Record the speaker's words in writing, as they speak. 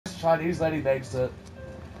Chinese lady makes it.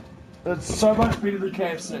 It's so much better than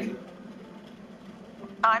KFC.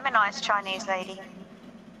 I'm a nice Chinese lady.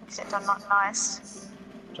 Except I'm not nice.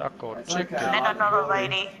 Duck or It's chicken? okay. And I'm not a Really.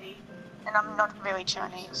 lady. And I'm not very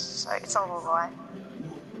Chinese, so it's all alright.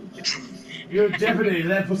 You're Japanese,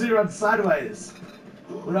 that pussy runs sideways.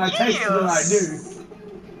 When I tasted it, I knew.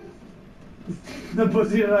 The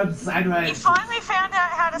pussy runs You sideways. finally found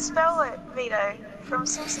out how to spell it, Vito, from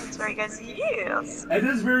Simpsons, where he goes, yes. It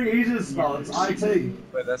is very easy to spell, it's IT.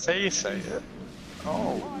 Wait, that's how you say it?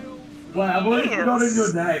 Oh. Wait, I've already Yes. forgotten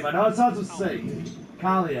your name. I know it starts with C.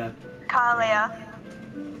 Kalia. Kalia.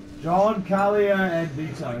 John, Kalia, and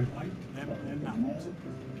Vito.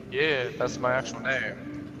 Yeah, that's my actual name.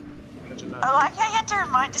 I like how you had to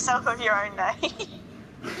remind yourself of your own name.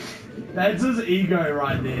 That's his ego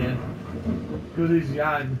right there. Because he's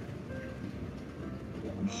young.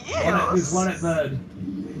 There's one at Yes. third.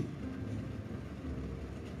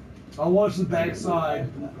 I'll watch the backside.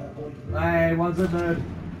 Hey, one's at third.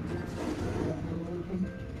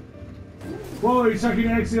 Whoa, he's chucking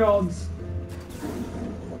axions.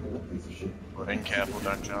 Being careful,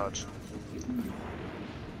 don't charge.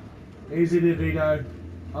 Easy there, Vito.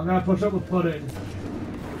 I'm gonna push up with Pudding.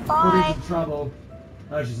 Bye. Pudding's in trouble.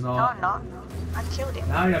 No, she's No, not. I'm not. I killed him.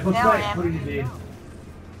 No, yeah, push Now I back. am. Pudding is dead.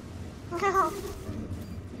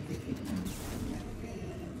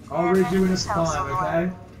 I'll read you when it's time,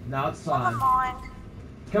 okay? Now it's Never time. mind.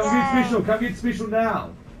 Come get special. Come get special now.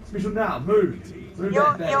 Special now. Move. Move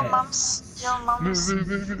Your that your badass.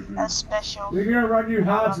 mum's a special. We're gonna run you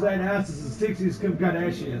hard to that asses as sexy as Kim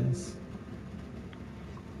Kardashians.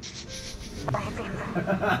 Baby.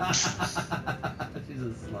 She's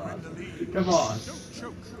a slut. Come on.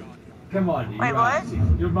 Come on, you Wait, are what? sexy.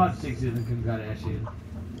 You're much sexier than Kim Kardashian.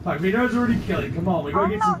 Fuck, Vito's already killing. Come on, we gotta I'm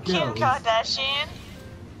get some not Kim kills. Kardashian.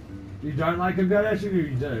 You don't like Kim Kardashian, or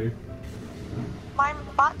you do? My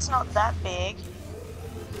butt's not that big.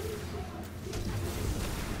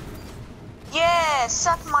 Yeah,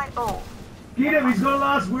 suck my ball. Get him, he's got a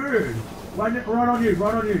last word. Right on you,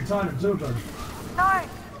 time him, tilt him. No,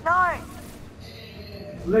 no.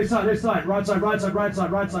 Left side, right side, right side, right side,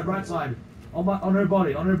 right side, right side. On her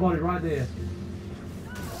body, right there.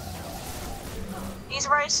 He's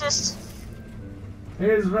racist. He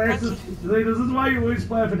is racist. See, this is why you always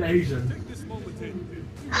play with an Asian.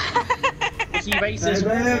 Is he They racist?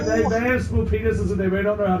 may have small penises and they may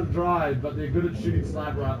not know how to drive, but they're good at shooting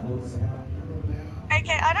sniper rifles.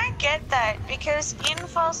 Okay, I don't get that because in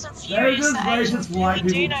Fast and They're Furious, just the Asians racist white really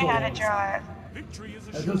do people know how to talk. drive.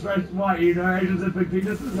 That's just racist. Why, you know Asians have big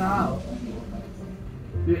penises now?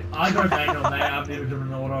 Yeah, I don't manual, mate. I've never driven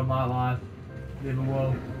an auto in my life. Never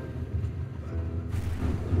will.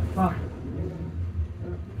 Fuck.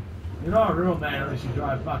 You're not a real man unless you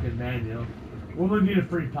drive fucking manual. Women get a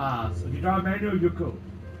free pass. If you drive manual, you're cool.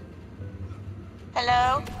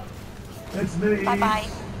 Hello? It's me. Bye bye.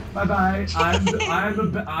 Bye bye. I'm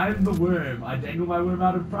the worm. I dangle my worm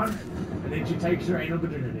out in front, and then she takes your anal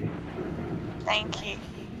virginity. Thank you.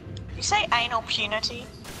 You say anal punity?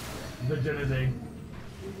 Virginity.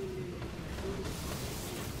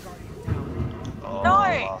 Oh, No!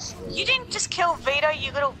 lost. You didn't just kill Vito,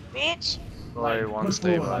 you little bitch. Play one Push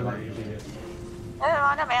stay forward, I by got you, idiot. Never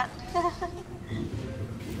mind, I'm out.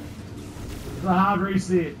 It's a hard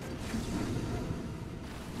reset.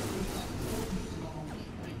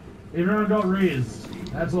 Everyone got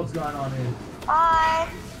rezzed. That's what's going on here. Bye.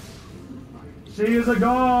 She is a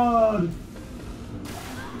god!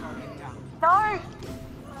 No.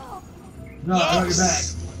 No, I got your back.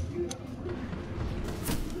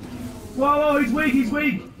 Whoa, he's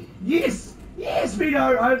weak! Yes! Yes,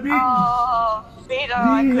 Vito! I've been... Oh, Vito,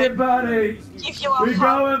 I Yeah, could buddy! give you a We're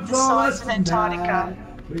hug going the for size of us Antarctica.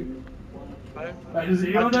 Wait, does I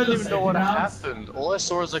anyone know didn't the even know what second house? happened. All I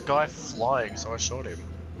saw was a guy flying, so I shot him.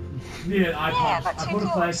 Yeah, I but put a two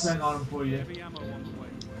flashbang on him for you.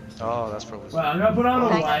 Oh, that's probably. Well, I'm gonna put on a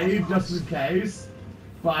Thank you. wave just in case,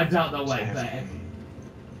 but I doubt they'll wave back.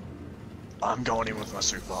 I'm going in with my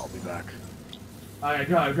super. I'll be back. Okay,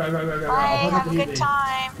 go. Bye, I'll have a put up the good heat.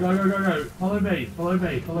 time. Go.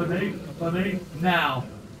 Follow me. Now.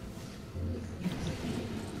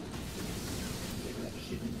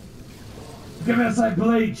 Give me some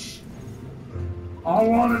bleach. I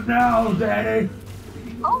want it now, Daddy.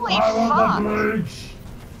 Holy I want fuck. the bleach.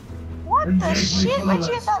 What the Inject me shit? full Where'd of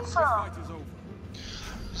you it. get that from?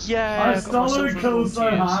 Yeah. I stole and killed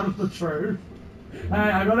so hard with the truth. Hey,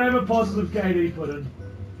 I gotta have a positive KD put in.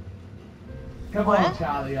 Come on, What?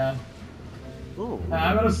 Talia. Ooh. Hey,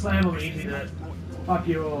 I gotta slam him eating it. Fuck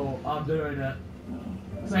you all, I'm doing it.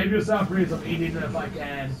 Save yourself, Riz, I'm eating it if I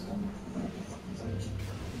can.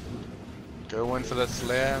 Go in for the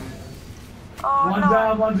slam. Oh One no.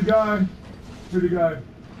 down, one to go. Two to go.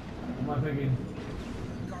 What am I thinking?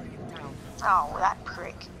 Oh, that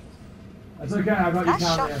prick. That's okay, I got you, Nice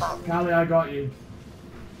shot, Kalia. though. Kalia, I got you.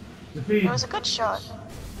 Defeat. It was a good shot.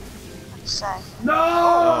 Let's say.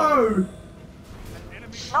 No!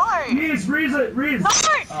 No! Yes, Riz it, Riz! No!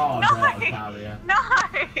 Oh, no! God, Kalia. No!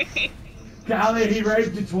 Kalia, he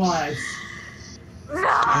raped you twice. No!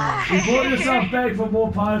 You brought yourself back for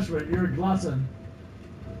more punishment. You're a glutton.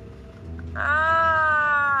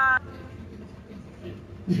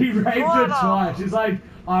 He raped her What a- twice. She's like,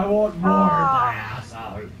 I want more of my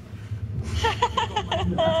asshole.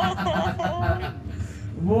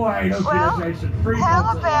 More anal Well, penetration. Free how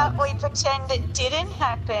content about lunch. we pretend it didn't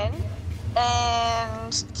happen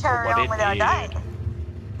and carry But on it with our did. day?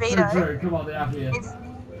 True, Vito, true. Come on, they're up here.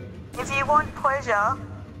 if you want pleasure,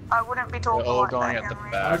 I wouldn't be We're talking all like going that, at the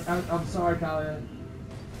Henry. back. I'm sorry, Kalia.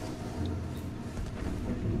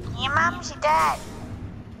 Your mum's your dad.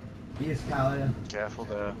 Yes, Kalia. Careful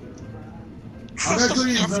there. I'm gonna call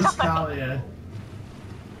you Yes, Miss Kalia. Kalia.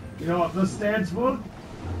 You know what this stands for?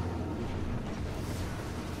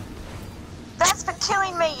 That's for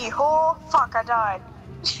killing me, you whore. Fuck, I died.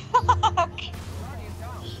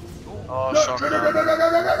 Oh, No, no, shotgun. no, no, no, no, no,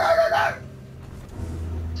 no, no, no.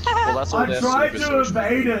 Well, that's all I their tried super to solution.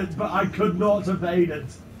 evade it, but I could not evade it.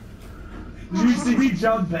 Did you see me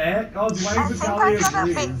jump back? I was I waiting for think I Kalia's got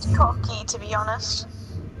a bit Riz. cocky, to be honest.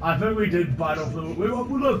 I think we did bite off the. Look,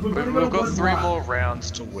 we've got We've got one 3 more. more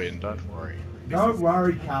rounds to win, don't worry. Don't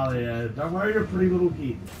worry, Kalia. Don't worry, your pretty little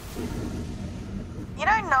kid. You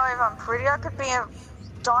don't know if I'm pretty. I could be a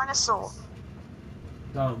dinosaur.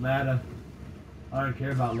 Don't matter. I don't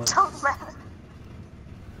care about looks. Don't matter.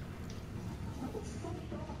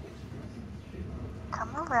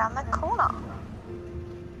 Come around the corner.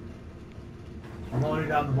 I'm holding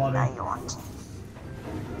down the body. Now you want to.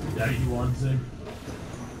 Don't you want to?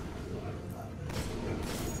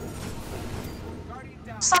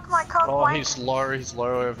 Suck my cock, Oh, wank. he's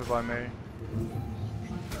low over by me.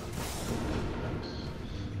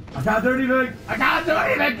 I can't do anything! I can't do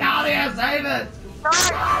anything, Kalia! Save it! No!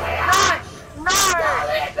 No! No!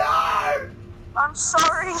 Kalia, no! I'm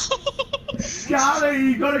sorry. Kalia,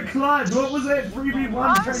 you got a clutch! What was that 3v1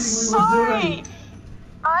 I'm training we were sorry. doing?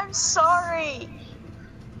 I'm sorry.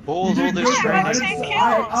 Balls, You all did this good, man. shit.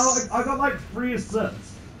 shit. I got like 3 assists.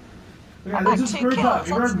 Okay, I let's got just 2 group kills, up.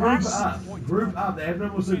 Everyone group that's up. Group up. They have no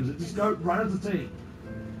more supers. Just go run as a team.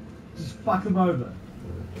 Just fuck them over.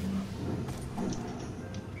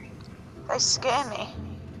 They scare me.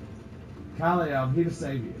 Kalia, I'm here to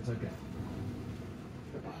save you. It's okay.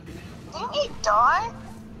 Didn't you die?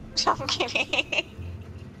 I'm kidding.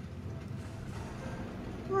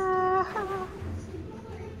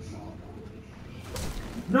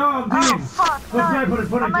 No, I'm Oh, dead. fuck, Put no. it,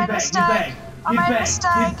 put it. I made a Get back, mistake. get back. I Get made a back,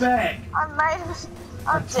 mistake. get back. I made it.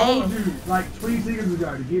 I I'm told dead. you like 20 seconds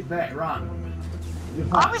ago to get back. Run. You're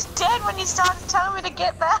I fine. was dead when you started telling me to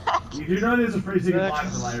get back. You do know there's a 3-second Back.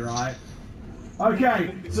 light delay, right?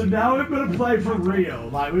 Okay, so now we're gonna play for real.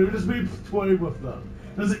 Like, we've just been toying with them.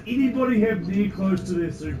 Does anybody have near close to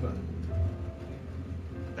their super?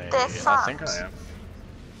 Hey, They're I think fucked. I am.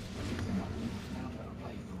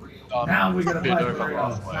 Now we're gonna bit play over for real.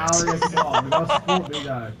 halfway. Kalia, come on, we gotta support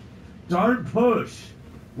Vito. Don't push.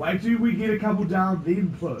 Wait till we get a couple down, then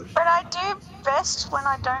push. But I do best when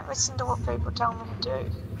I don't listen to what people tell me to do.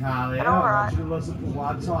 Kalia, But I alright. want you to listen for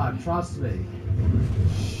one time. Trust me.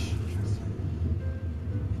 Shh, trust me.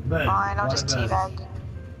 But, Fine, I'll what just it does. teabag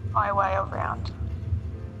my way around.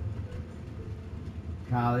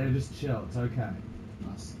 Kalia, just chill. It's okay.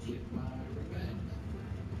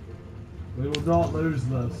 We will not lose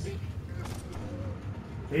this.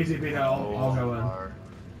 Easy, Vito. I'll go in. no.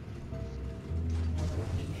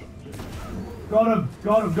 Got him!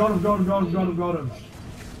 Got him! Got him! Got him! Got him! Got him! Got him!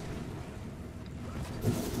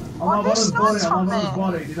 I'm Why up on there's his body. snipes I'm from up on his there?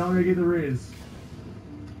 body. You're not gonna get the res.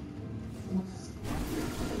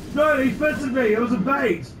 No, he fits me. It was a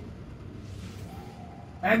bait.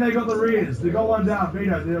 And they got the res. They got one down.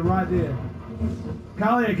 Vito, they're right there.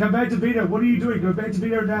 Kalia, come back to Vito. What are you doing? Go back to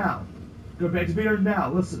Vito now. Go back to Vito now.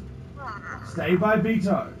 Listen. Stay by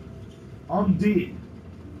Vito. I'm dead.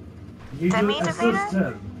 You need Send to me to assist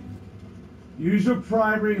Vito? him. Use your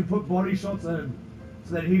primary and put body shots in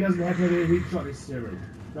so that he doesn't have to have a heat shot necessarily.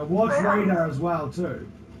 Now watch Well- radar as well too.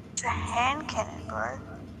 It's a hand cannon, bro.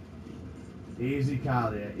 Easy,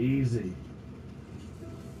 Kalia, easy.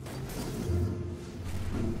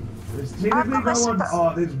 There's technically I've got my no one. super-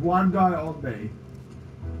 Oh, there's one guy on me.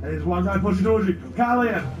 And there's one guy pushing towards you.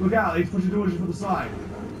 Kalia, look out, he's pushing towards you from the side.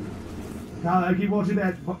 Carlo, keep watching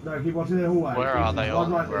that. No, keep watching that hallway. Where are they all?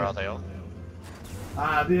 One right Where there. are they all?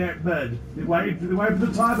 They're at mid. They're waiting for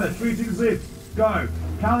the timer. 3 seconds left. Go.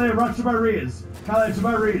 Carlo, rush to my rears. Carlo, to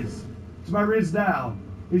my rears. To my rears now.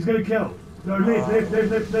 He's gonna kill. No, left.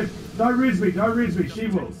 Don't res me. Don't res me. She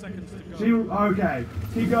will. She will. Okay.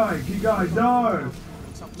 Keep going. Keep going. No.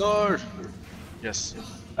 No! Yes.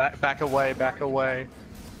 Back away, back away.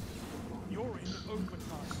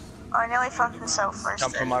 I nearly fucking self-res.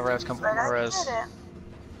 Come from my res, come from my res.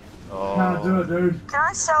 Oh. Can't do it, dude. Can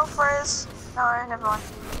I self-res? No, never mind.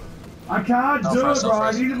 I can't do it, bro. I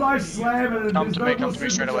first. needed my slam and Come there's to no me, more come to me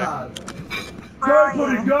straight away. supercharge. Where are Go,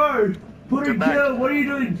 put you? it, go! Put Come it, back. kill! What are you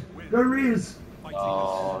doing? Go res!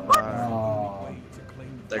 Oh no. Oh.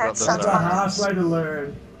 They got That's the such That's a a zone. harsh way to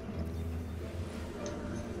learn.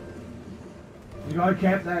 You gotta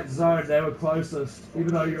cap that zone, they were closest, even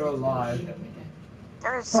though you're alive.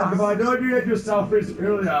 There is Fuck, if I some. known you had your self-res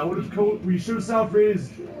earlier, I would have called. You should have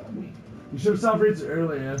self-res. You should have self-res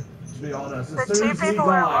earlier, to be honest. As The soon two as he people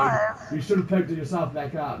were died, alive. you should have picked yourself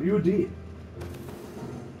back up. You were dead.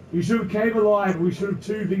 You should have came alive, and we should have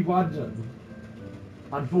 2v1'd him.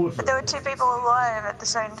 But Unfortunately. there were two people alive at the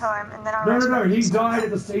same time, and then I No, he resurrected died at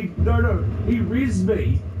the same. No, he res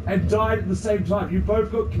me and died at the same time. You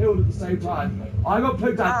both got killed at the same time. I got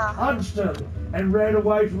picked up, Ah. punched him, and ran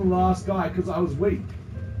away from the last guy because I was weak.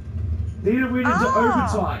 Then it went into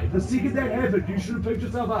Ah. overtime. The second that happened, you should have picked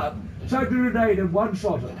yourself up, chucked a grenade, and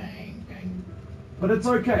one-shot him. But it's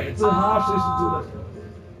okay. It's a harsh lesson to this.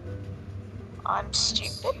 I'm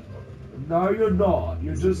stupid. No, you're not.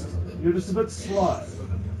 You're just a bit slow.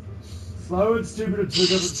 Slow and stupid are two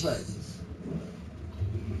different things.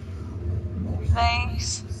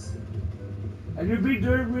 Thanks. And you've been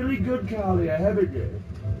doing really good, Kalia, haven't you?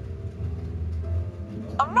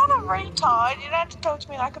 I'm not a retard. You don't have to talk to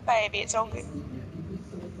me like a baby. It's all good.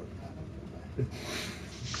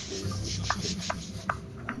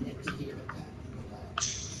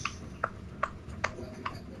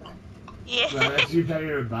 Yeah. No, that's you paying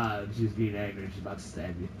her a bar and she's getting angry and she's about to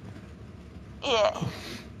stab you. Yeah.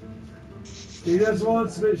 She just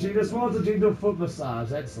wants a gentle foot massage,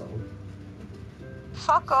 that's all.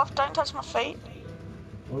 Fuck off. Don't touch my feet.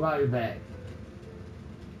 What about your back?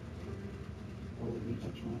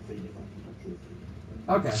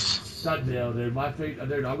 Okay, done deal, dude. My feet,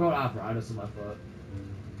 dude, I've got arthritis in my foot.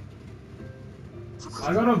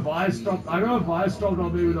 I got a vice dropped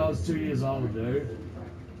on me when I was 2 years old, dude.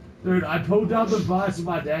 Dude, I pulled down the vice in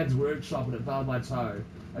my dad's workshop and it fell on my toe.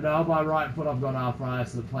 And now on my right foot I've got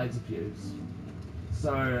arthritis and the plates are fused.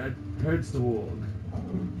 So it hurts to walk.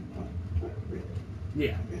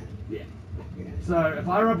 Yeah. So if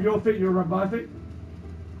I rub your feet, you'll rub my feet?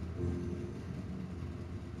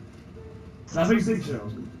 Nothing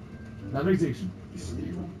sexual. Nothing sexual.